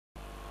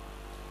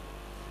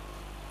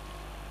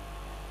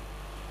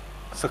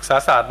ศึกษา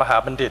ศาสตร์มหา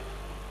บัณฑิต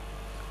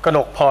กน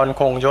กพร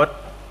คงยศ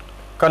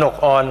กนก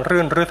อร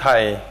รื่นฤทั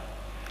ย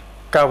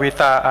กาวิ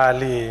ตาอา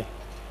ลี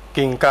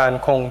กิ่งการ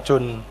คงจุ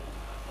น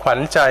ขวัญ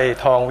ใจ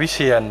ทองวิเ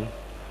ชียร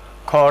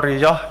คอริ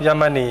ยะย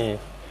มณี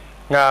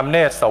งามเน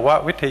ตรสว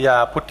วิทยา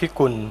พุทธิ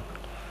กุล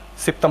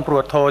10 ตำรว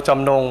จโทจ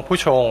ำนงผู้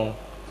ชง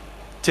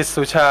จิต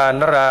สุชาน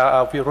ราอ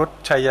าวิรุธ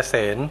ชัยเส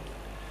น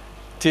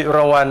จิร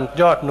วรรณ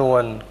ยอดนว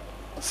ล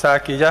สา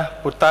กิยะ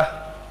ปุตตะ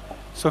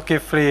สุกิ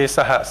ฟรีส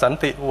หสัน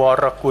ติว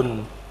รกุล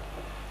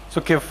สุ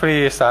กิฟรี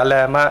สาแล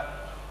มะ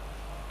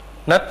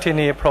นัทธิ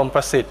นีพรหมป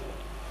ระสิทธิ์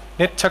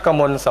นิชก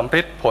มลสำ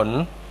ริดผล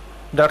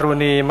ดารุ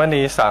ณีม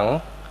ณีสัง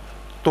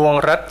ตวง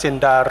รัตจิน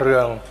ดาเรื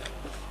อง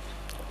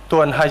ต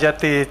วนหาย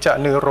ตีจะ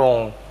นือรง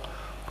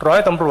ร้อย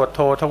ตำรวจโท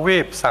ทวี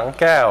ปสัง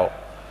แก้ว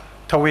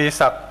ทวี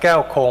ศักดิ์แก้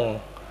วคง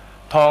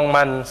ทอง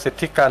มันสิท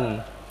ธิกัน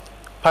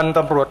พันต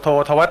ำรวจโท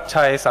ทวัช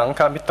ชัยสังฆ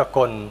มิตรก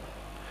ล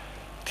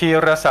ธี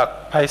รศักดิ์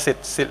ไพศิษ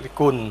ฐ์ศิริ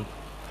กุล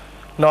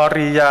นอ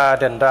ริยา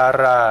เด่นดา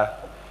รา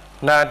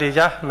นาดิย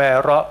ะแม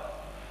เราะ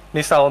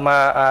นิซามา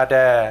อาแด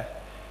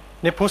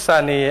นิพุสา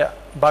นี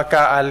บาก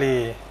าอาลี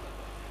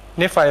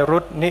นิไฟรุ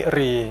ตนิ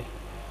รี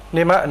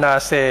นิมะนา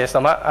เซส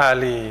มะอา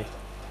ลี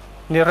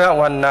นิระ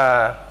วันนา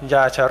ย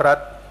าชรัต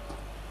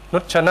นุ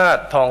ชนาถ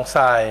ทองท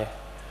ราย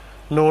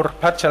นูร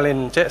พัชริ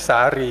นเจสา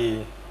รี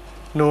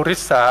นูริ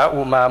สา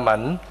อุมาหมั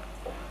น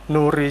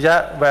นูริยะ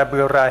แวเบื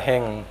อราเฮ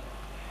ง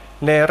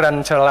เนรัญ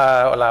ชลา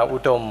ลาอุ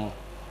ดม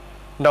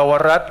นว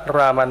รัตน์ร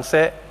ามันเซ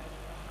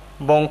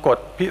บงกฎ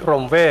พิร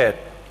มเวท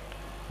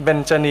เบญ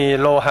จนี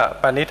โลหะ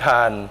ปณิธ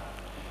าน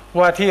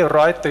ว่าที่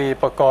ร้อยตรี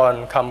ประกร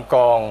ณ์คำก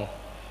อง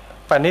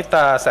ปณิต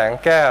าแสง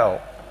แก้ว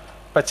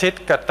ประชิต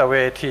กัตเว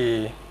ที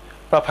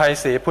ประภัย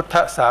ศรีพุทธ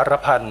สาร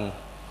พันธ์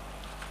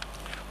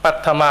ปั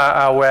ทมา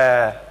อาแว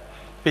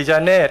ปิย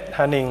เนตรห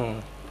นิง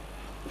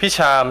พิช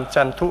าม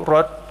จันทุร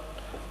ส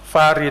ฟ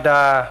าริด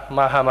าม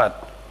หมัด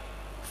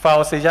ฟาว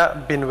ซิยะ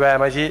บินแว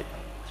มยิ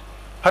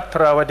พัท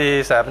รวดี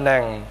แสบแหน่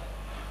ง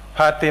พ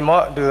าติม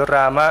ะดือร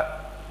ามะ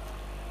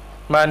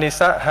มานิ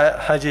สะ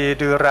ฮจี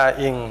ดือรา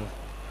อิง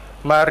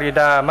มาริ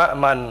ดามะ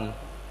มัน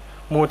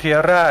มูเทีย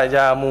ราย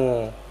า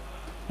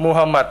มู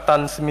ฮัมหมัดตั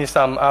นสมิ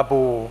ซัมอา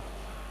บู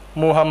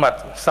มูฮัมหมัด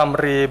ซัม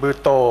รีบือ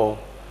โต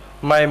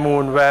ไมมู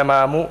นแวมา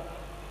มุ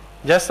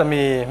ยัส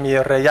มีมี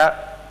ระยะ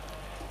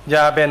ย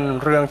าเบน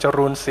เรืองจ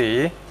รูนศรี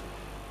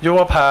ยุว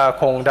ภา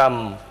คงด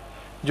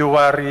ำยุว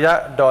าริยะ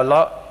ดอเล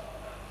าะ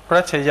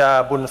รัชยา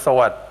บุญส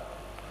วัสดิ์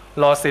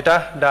ลอสิดะ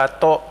ดา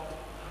โต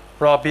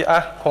รอบิอะ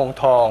คง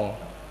ทอง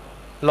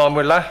ลอ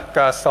มุละก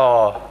าซอ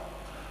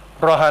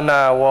รอฮาน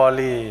าวอ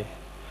ลี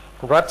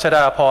รัชด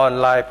าพร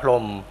ลายพร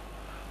ม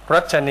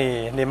รัชนี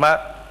นิมะ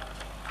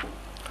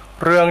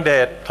เรืองเด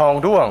ชทอง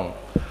ด้วง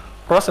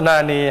รสนา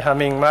นีห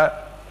มิงมะ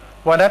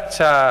วนัชช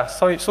า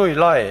สุย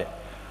ล่อย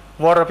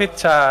วรพิช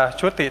ชา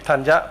ชุติธัญ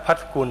ญพัฒ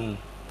กุล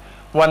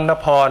วรรณ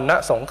พรณ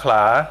สงขล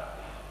า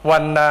วั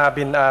นนา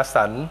บินอา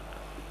สัน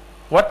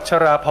วัช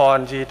ราพร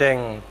จีเดง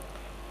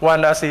วัน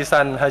อาซี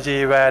ซันฮจี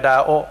แวดา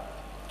โอ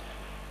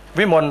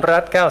วิมลรั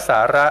ตน์แก้วสา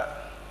ระ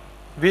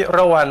วิร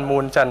วันมู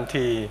ลจัน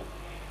ที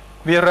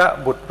วิระ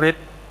บุตรฤท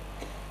ธิ์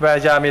แว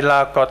ยามิล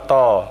ากอต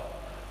อ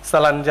ส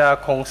ลัญญา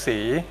คงศรี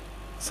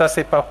ส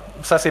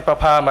สิป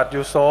ภามัด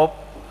ยูโซฟ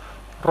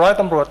ร้อย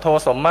ตำรวจโท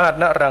สมมาตร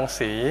ณรัง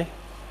สี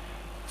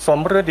สม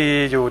ฤดี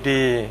อยู่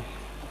ดี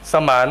ส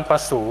มานประ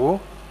สู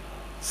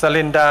ส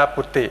ลินดา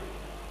ปุติ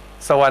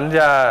สวรรย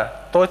า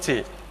โตจิ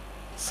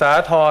สา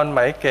ธรไหม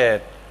เกต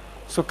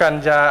สุกัญ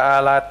ญาอา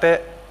ลาเตะ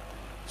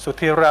สุ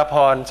ธิราพ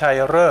รชัย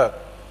เลิก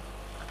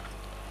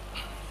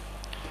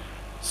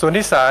สุ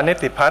นิสานิ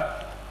ติพัฒน์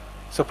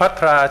สุภั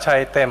ทราชั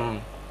ยเต็ม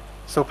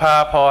สุภา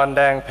พรแ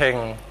ดงเพ่ง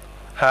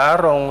หา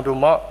รงดุ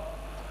เมาะ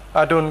อ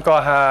ดุลกอ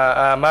ฮา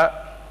อามะ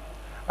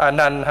อ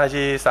นันต์ฮ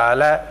จีสา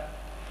และ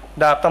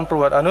ดาบตำร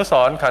วจอนุส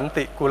รณ์ขัน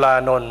ติกุลา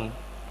นนท์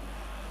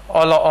อ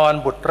ลออน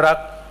บุตรรัก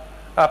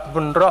อับบุ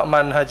ญเราะ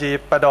มันฮจี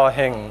ปดอเฮ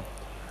ง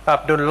อั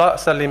บดุลเลาะ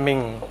สลิมิ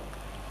ง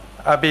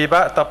อบีบ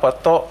ะตะปะ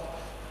โต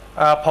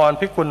อาพร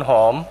พิกุลห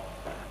อม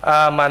อา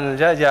มัน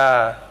ยะยา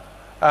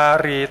อา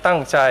รีตั้ง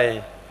ใจ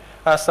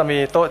อาสมี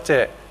โตเจ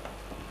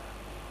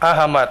อาห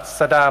มัดส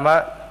ดามะ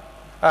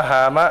อาห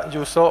ามะ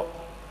ยูโซ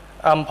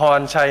อัมพ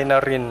รชัยน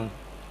ริน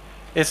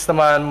อิสม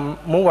าน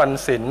มุวัน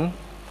ศิลป์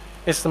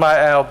อิสมา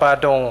แอลบา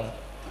ดง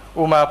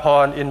อุมาพ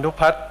รอินทุ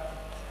พัฒน์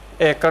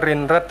เอกริ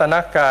นรัตน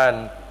การ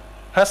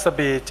ฮัส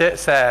บีเจ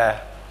แซ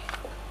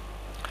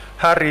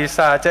ฮารีซ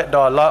าเจด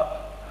อเลาะ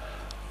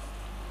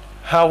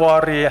ฮาวอ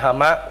รีหา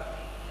มะ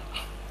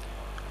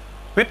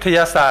วิทย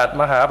าศาสตร์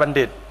มหาบัณ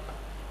ฑิต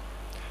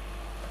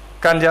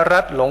กัญญ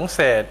รัตน์หลงเศ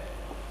ษ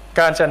ก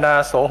าญจนา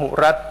โสหุ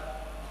รัตน์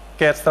เ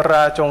กษร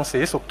าจงศรี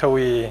สุขท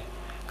วี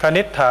ค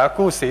ณิษฐา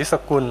กู้ศรีส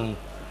กุล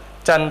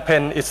จันเพ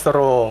นอิสโร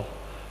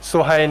สุ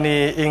ไฮนี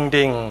อิง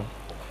ดิง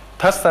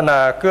ทัศนา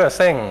เกื้อเ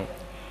ส้ง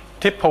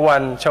ทิพวร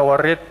รณชว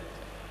ริต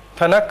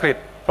ธนกฤษ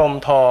พรหม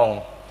ทอง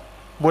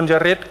บุญย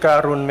ริศกา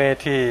รุณเม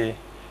ธี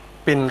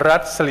ปิ่นรั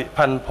ตน์สิริ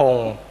พันพง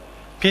ศ์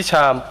พิช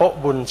ามโปะ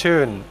บุญชื่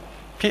น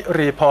พิ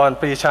รีพร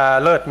ปรีชา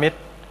เลิศมิตร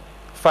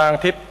ฟาง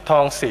ทิพย์ทอ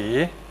งศรี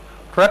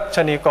รัช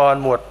นีกร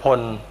หมวดพ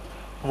ล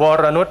ว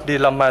รนุชดี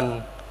ลมัน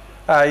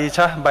อาอิช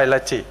ะไบล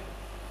จิ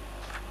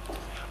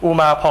อุ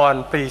มาพร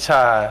ปรีช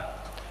า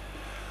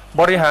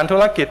บริหารธุ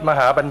รกิจมห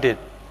าบัณฑิต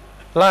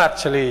ลาด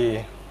ชลี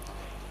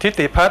ทิ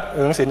ติพัฒน์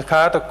อึ๋งสินค้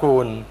าตระกู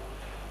ล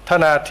ธ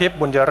นาทิพย์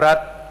บุญยรัต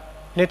น์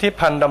นิธิ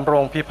พันธ์ดำร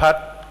งพิพัฒ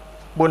น์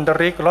บุญด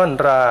ริกล่อน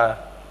รา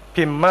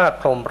พิมมาศ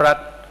พรหมรัต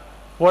น์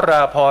วร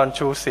าพร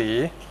ชูศรี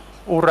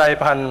อุไร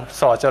พันธ์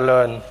ส่อเจ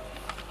ริญ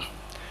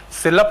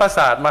ศิลปศ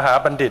าสตร์มหา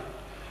บัณฑิต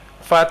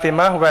ฟาติม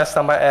ะแวส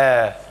มาแอ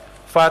ร์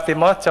ฟาติ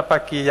มะจปา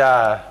กิยา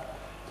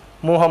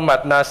มูฮัมหมัด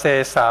นาเซ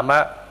สามะ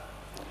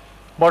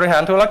บริหา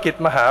รธุรกิจ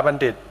มหาบัณ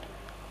ฑิต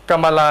ก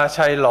มลา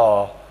ชัยหล่อ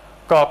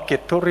กอบกิ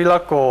จธุริล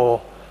โก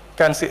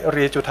กันสิ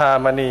รีจุธา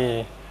มณี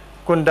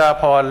กุณดา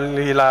พร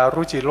ลีลา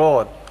รุจิโร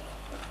ธ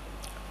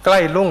ใกล้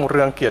ลุ่งเ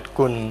รืองเกียรติ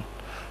กุล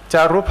จ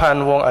ารุพัน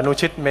ธ์วงอนุ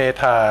ชิตเม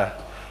ธา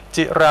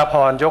จิราพ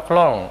รยก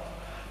ล่อง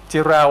จิ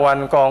ราวัน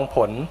กองผ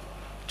ล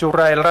จุไร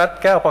รัตน์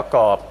แก้วประก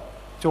อบ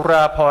จุร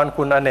าพร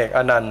กุลอเนกอ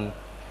นันต์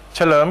เฉ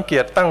ลิมเกี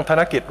ยรติตั้งธ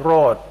นกิจโร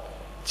ธ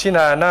ชิน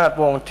านาถ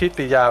วงทิ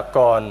ติยาก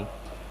ร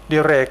ดิ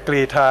เรกก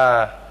รีธา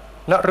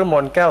นฤม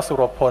ลแก้วสุ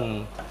รพล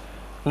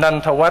นัน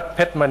ทวัฒน์เพ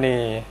ชรมณี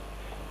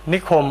นิ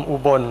คมอุ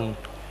บล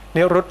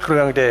นิรุตเครื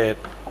องเดช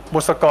บุ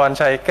ษกร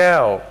ชัยแก้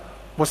ว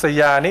บุษ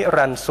ยานิ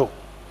รันดร์สุข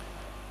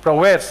ประ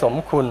เวศสม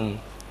คุณ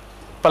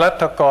ปลั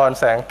ทกร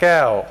แสงแก้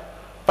ว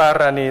ปา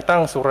ราณีตั้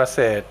งสุรเศ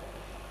รษฐ์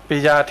ปิ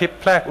ยาทิพย์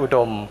แพรกอุด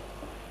ม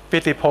ปิ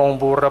ติพงศ์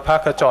บูรพ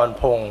ขจร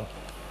พงศ์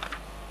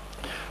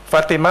ฟา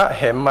ติมะเ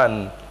หมมัน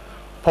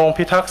พง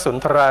พิทักษ์สุน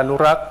ทรานุ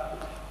รักษ์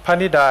พ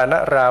นิดาน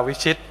ราวิ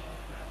ชิต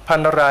พั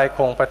นรายค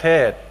งประเท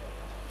ศ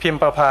พิม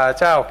ประภา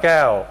เจ้าแ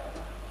ก้ว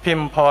พิ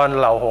มพร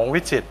เหล่าหง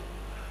วิจิตร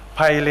ไพ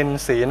ลิน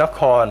ศรีนค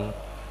ร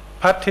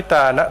พัทธิต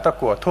าณตะ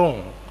กั่วทุ่ง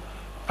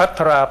พัท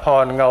ราพ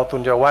รเงาตุ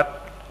ญยวัฒน์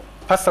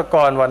ภัสก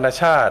รวรรณ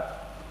ชาติ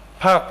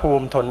ภาคภู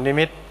มิทนนิ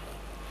มิตร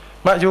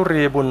มยุ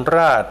รีบุญร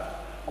าช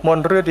มน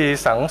ฤดี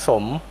สังส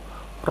ม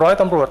ร้อย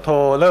ตำรวจโท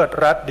เลิศ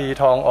รัตน์ดี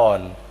ทองอ่อ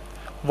น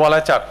วร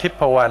จักรทิ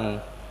พวรรณ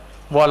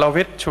วร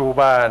วิทย์ชู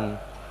บาน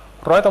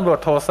ร้อยตำรวจ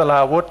โทสล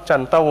าวุฒิจั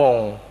นตวง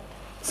ศ์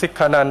สิก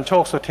ขนันท์โช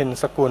คสุทิน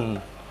สกุล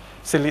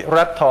สิริ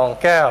รัตน์ทอง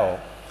แก้ว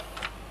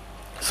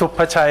สุภ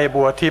ชัย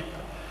บัวทิพย์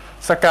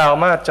สกาว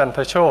มาศจันท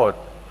โชติ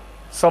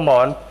สม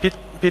ร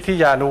พิธิ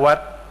ยานุวัฒ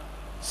น์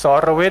ส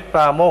รเวชป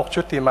ราโมก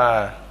ชุติมา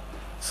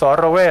ส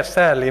รเวชแ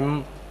ซ่ลิ้ม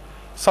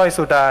สร้อย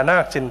สุดานา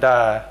คจินดา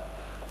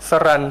ส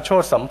รัญโช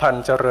ติสัมพัน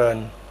ธ์เจริญ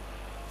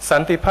สั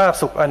นติภาพ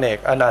สุขอเนก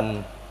อนันต์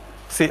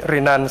สิ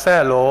รินันท์แซ่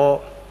โล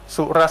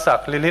สุรศัก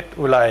ดิ์ลิลิต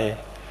อุไล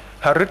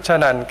หฤช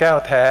นันท์แก้ว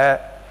แท้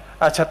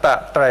อชตะ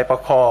ไตรประ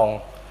คอง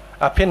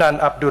อภินัน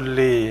ท์อับดุล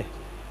ลี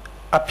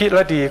อภิร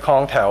ดีคลอ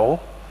งแถว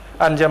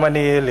อัญม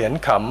ณีเหรียญ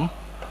ข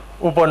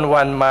ำอุบลว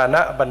รรณมาน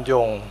ะบรรย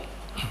ง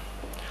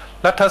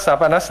รัฐสถา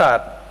ปนศาสต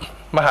ร์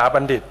มหาบั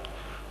ณฑิต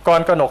ก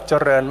รกนกเจ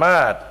ริญม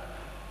าศ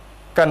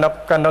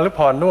กันนฤพ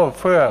รน่วม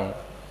เฟื่อง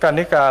ก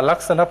นิกาลัก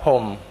ษณพร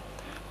ม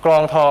กลอ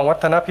งทองวั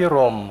ฒนพิร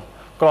ม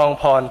กลอง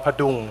พรพ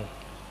ดุง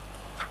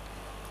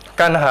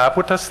กันหา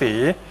พุทธศรี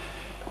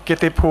กิ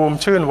ติภูมิ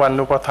ชื่นวรร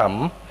ณุปถัม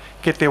ภ์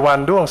กิติวัน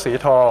ด้วงสี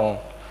ทอง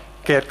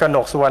เกตกน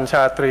กสุวรรณช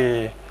าตรี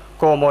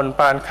โกมล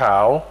ปานขา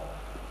ว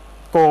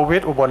โกวิ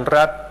ทอุบล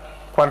รัตน์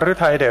ขวัญฤ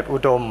ทัยเดชอุ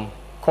ดม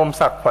คม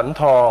ศักดิ์ขวัญ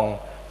ทอง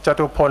จ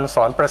ตุพลส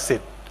อนประสิ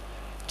ทธิ์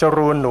จ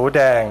รูนหนูแ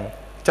ดง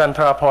จันท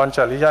ราพรจ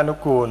ริยานุ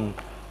กูล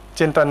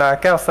จินตนา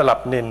แก้วสลับ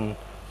นิน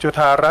จุธ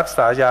ารัตน์ส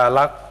ายา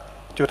ลักษณ์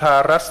จุธา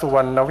รัตน์สุว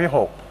รรณวิห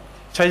ก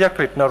ชัยก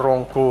ฤษณรง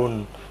กูล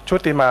ชุ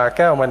ติมาแ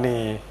ก้วมณี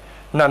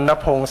นันน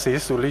พงศ์ศรี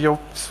สุริยุ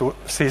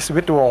ศรีส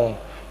วิทวงศ์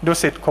ดุ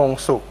สิตคง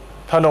สุข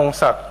ธนง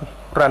ศักดิ์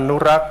รันนุ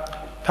รักษ์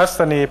ทัศ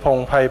นีพง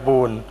ษ์ไพ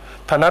บูลย์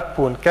ธนัท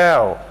ปูนแก้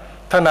ว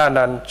ธนา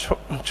นันท์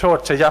โช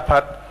ติชยพั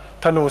ฒน์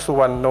ธนูสุ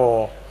วรรณโน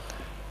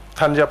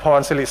ธัญพร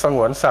สิริสง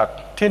วนศักดิ์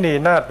ที่นี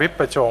นาถวิป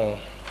ประจง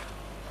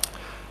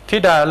ธิ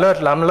ดาเลิศ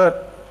ล้ำเลิศ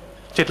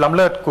จิตล้ำเ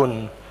ลิศกุล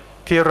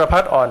ธีรพั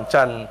ฒน์อ่อน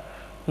จันทร์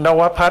น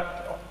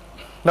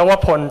ว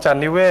พลจัน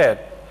นิเวศ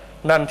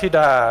นันทิด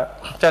า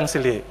จันสิ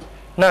ริ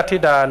นาถธิ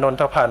ดานน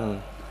ทพันธ์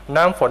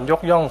น้ำฝนย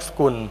กย่องส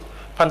กุล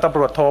พันตำร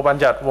วจโทบัญ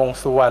ญัติวง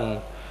สุวรรณ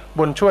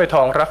บุญช่วยท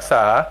องรักษ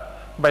า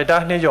ใบด้า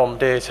นิยม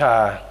เดชา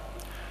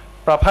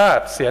ประภาส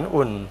เสียน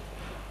อุ่น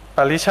ป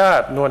ริชา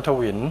ตินวลท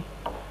วิน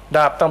ด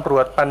าบตำรว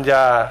จปัญญ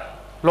า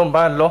ล่ม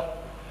บ้านลบ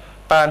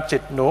ปานจิ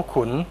ตหนู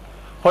ขุน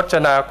พจ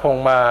นาคง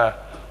มา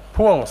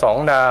พ่วงสอง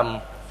นาม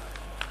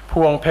พ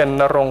วงเพ็ญ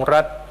นรง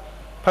รัตน์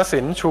พระสิ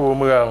นชู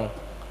เมือง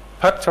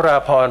พัชรา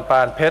พรป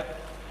านเพชร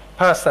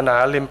ภาสนา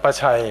ลิมประ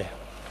ชัย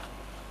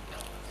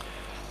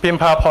พิม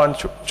พาพร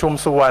ชุม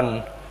สุวรรณ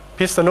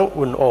พิษณุ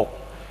อุ่นอก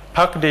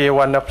ภักดีว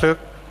รรณพฤก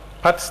ษ์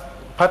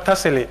พัท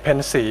ศิริเพ็ญ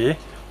ศรี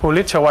ภู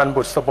ริชวัน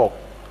บุตรสบก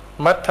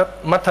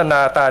มัทน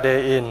าตาเด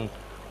อิน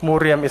มู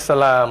เรียมอิส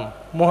ลาม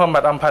มุฮัมมั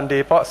ดอัมพันดี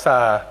เปาะซา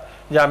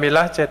ยามิล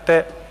ะเจเต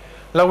ะ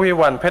ละวี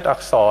วันเพชรอั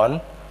กษร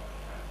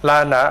ลา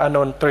นาอน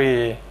นตรี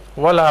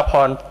วลาพ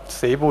ร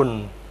ศรีบุญ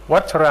วั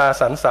ชรา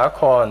สรรสา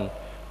คร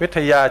วิท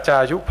ยาจา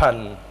ยุพัน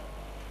ธ์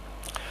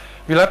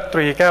วิรัตต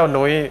รีแก้ว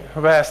นุ้ย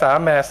แวสา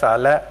แมสา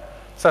และ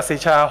สศิ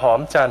ชาหอ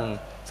มจันทร์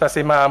ส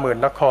ศิมาหมื่น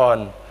นคร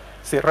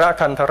ศิระ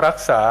คันธรัก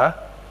ษา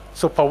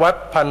สุภวัฒ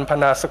น์พันพ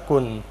นาสกุ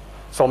ล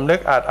สมนึ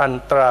กอาจอัน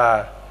ตรา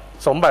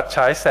สมบัติฉ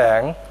ายแส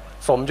ง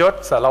สมยศ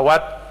สารวั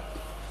ตร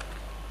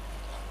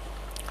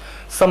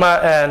สมา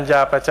แอนย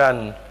าประจัน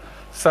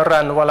ส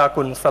รันวลา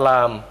กุลสล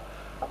าม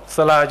ส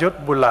ลายุทธ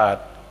บุลาด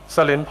ส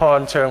ลินพร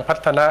เชิงพั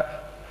ฒนะ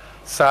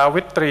สา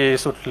วิตรี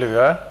สุดเหลือ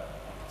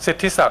สิท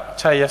ธิศักดิ์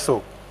ชัยสุ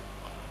ข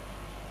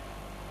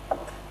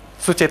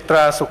สุจิตร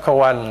าสุข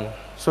วรรณ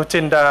สุจิ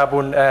นดาบุ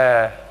ญแอ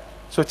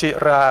สุจิ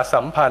รา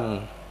สัมพันธ์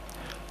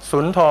สุ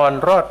นทร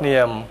รอดเนี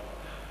ยม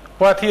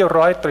ว่าที่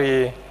ร้อยตรี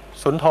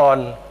สุนทร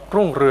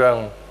รุ่งเรือง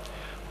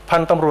พั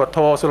นตำรวจโท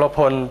สุรพ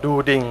ลดู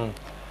ดิง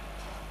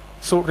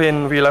สุรินท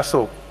ร์วีร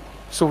สุข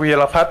สุวี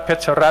รพัฒน์เพ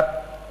ชรรัตน์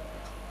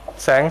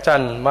แสงจั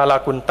นทร์มาลา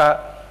กุลตะ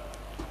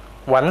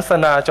หวันส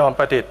นาจอมป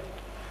ระดิษฐ์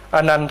อ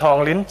นันต์ทอง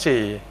ลิ้น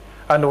จี่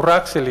อนุรั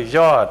กษ์สิริย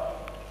อด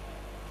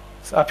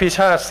อภิช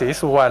าติศรี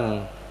สุวรรณ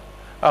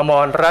อม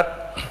รรัตน์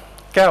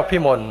แก้วพิ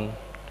มล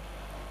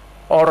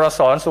อรส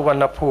รสุวร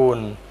รณภูล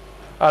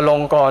อล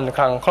งกรณ์ค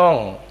ลังคล่อง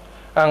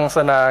อังส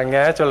นาแ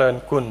ง้เจริญ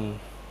กุล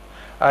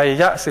ไอ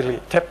ยะสิริ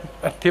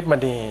ทิพม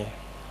ณี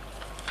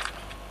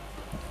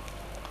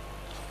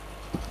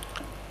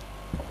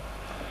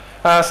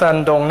อาซัน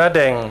ดงนาเ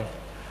ด่ง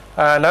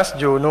อานัส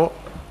ยูนุ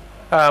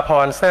อาพ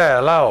รแซ่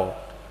เล่า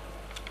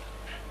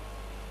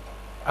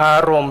อา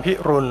รมณ์พิ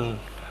รุณ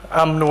อ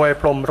ำนวย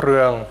พรมเรื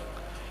อง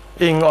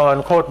อิงออน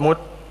โคตรมุต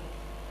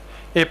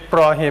อิบร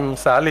อฮิม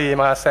สาลี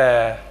มาแซ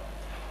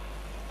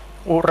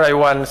อุไร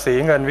วันศรี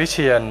เงินวิเ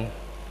ชียน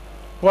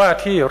ว่า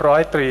ที่ร้อ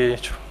ยตรี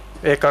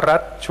เอกรั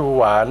ตน์ชู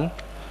หวาน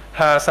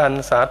ฮาซัน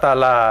สาตา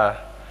ลา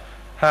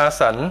ฮา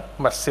สัน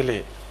มัตสิริ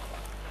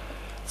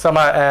สม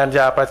าแอนย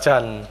าประจั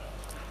น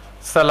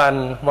สลัน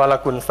วร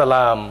กุลสล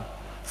าม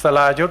สล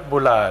ายุทธบุ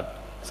ลาด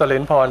สลิ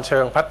นพรเชิ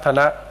งพัฒน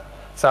ะ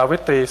สาวิ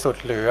ตรีสุด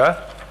เหลือ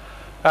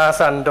อา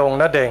ซันดง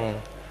นาเด่ง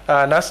อา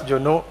นัสยุ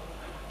นุ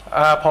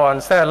อาพร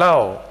แซ่เล่า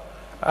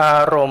อา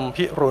รมณ์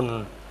พิรุณ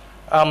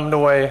อำน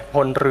วยพ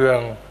ลเรือง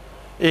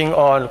อิง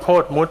ออนโค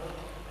ตรมุต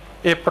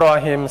อิบรอ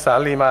ฮิมสา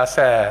ลีมาแซ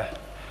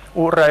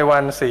อุไรวั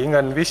นศรีเ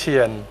งินวิเชี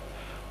ยน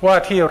ว่า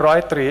ที่ร้อย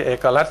ตรีเอ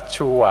กลักษณ์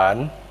ชูหวาน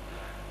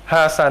ฮ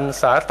าซัน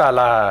สาตา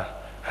ลา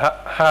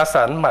ฮา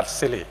สันมัต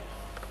สิริ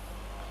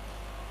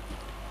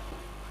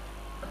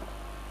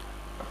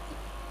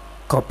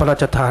ขอพระรา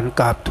ชทาน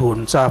กราบทูล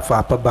ทราบฝ่า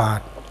พระบา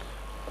ท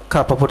ข้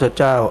าพระพุทธ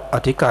เจ้าอ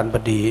ธิการบ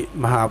ดี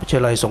มหาวิทย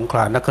าลัยสงขล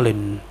านคริ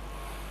นทร์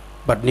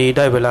บัดนี้ไ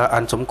ด้เวลาอั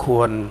นสมค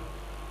วร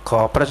ข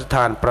อพระราชท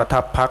านประ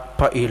ทับพัก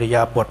พระอิริย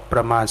าบถป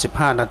ระมาณ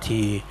15 นา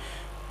ที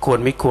ควร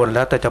มิควรแ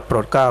ล้วแต่จะโปร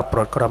ดเกล้าโปร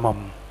ดกระหม่อม